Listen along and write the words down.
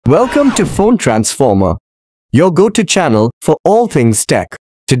Welcome to Phone Transformer, your go-to channel for all things tech.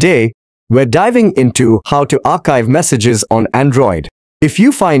 Today, we're diving into how to archive messages on Android. If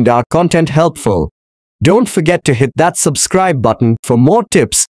you find our content helpful, don't forget to hit that subscribe button for more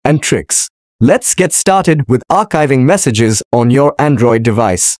tips and tricks. Let's get started with archiving messages on your Android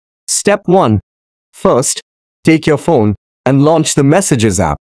device. Step 1. First, take your phone and launch the Messages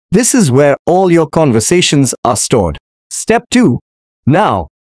app. This is where all your conversations are stored. Step 2. Now,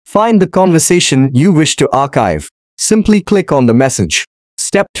 find the conversation you wish to archive. Simply click on the message.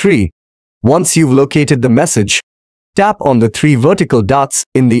 Step 3. Once you've located the message, tap on the 3 vertical dots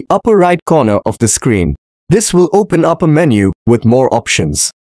in the upper right corner of the screen. This will open up a menu with more options.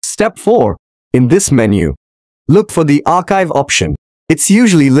 Step 4. In this menu, look for the Archive option. It's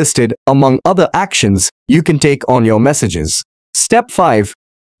usually listed among other actions you can take on your messages. Step 5.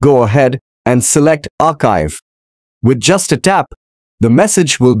 Go ahead and select Archive. With just a tap, the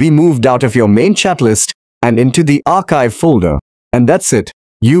message will be moved out of your main chat list and into the Archive folder. And that's it.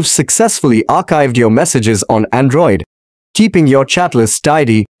 You've successfully archived your messages on Android, keeping your chat list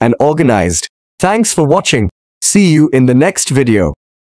tidy and organized. Thanks for watching. See you in the next video.